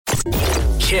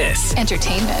KiSS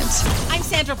Entertainment. I'm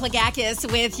Sandra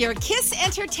Plagakis with your KiSS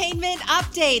Entertainment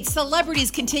update. Celebrities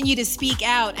continue to speak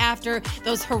out after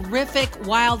those horrific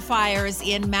wildfires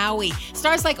in Maui.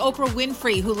 Stars like Oprah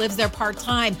Winfrey, who lives there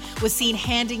part-time, was seen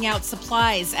handing out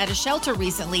supplies at a shelter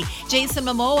recently. Jason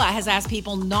Momoa has asked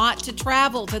people not to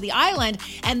travel to the island,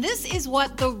 and this is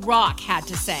what The Rock had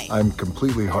to say. I'm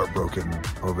completely heartbroken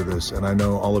over this, and I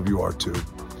know all of you are too.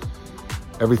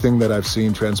 Everything that I've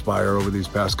seen transpire over these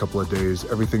past couple of days,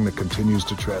 everything that continues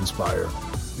to transpire,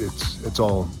 it's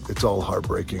all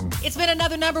heartbreaking. It's been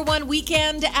another #1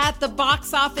 weekend at the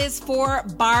box office for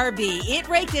Barbie. It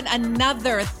raked in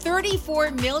another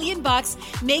 $34 million,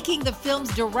 making the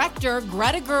film's director,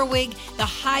 Greta Gerwig, the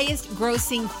highest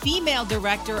grossing female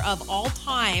director of all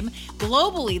time.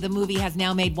 Globally, the movie has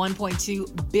now made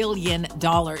 $1.2 billion.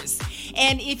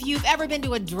 And if you've ever been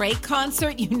to a Drake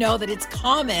concert, you know that it's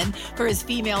common for his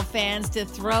female fans to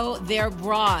throw their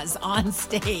bras on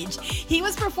stage. He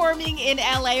was performing in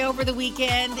LA over the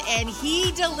weekend, and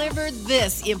he delivered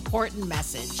this important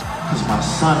message. Because my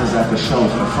son is at the show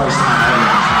for the first time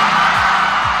ever.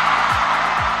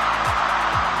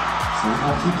 So we're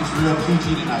going to keep this real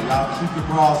PG tonight, y'all. Keep your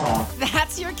bras on.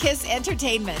 That's your KiSS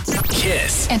Entertainment.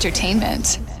 KiSS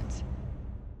Entertainment.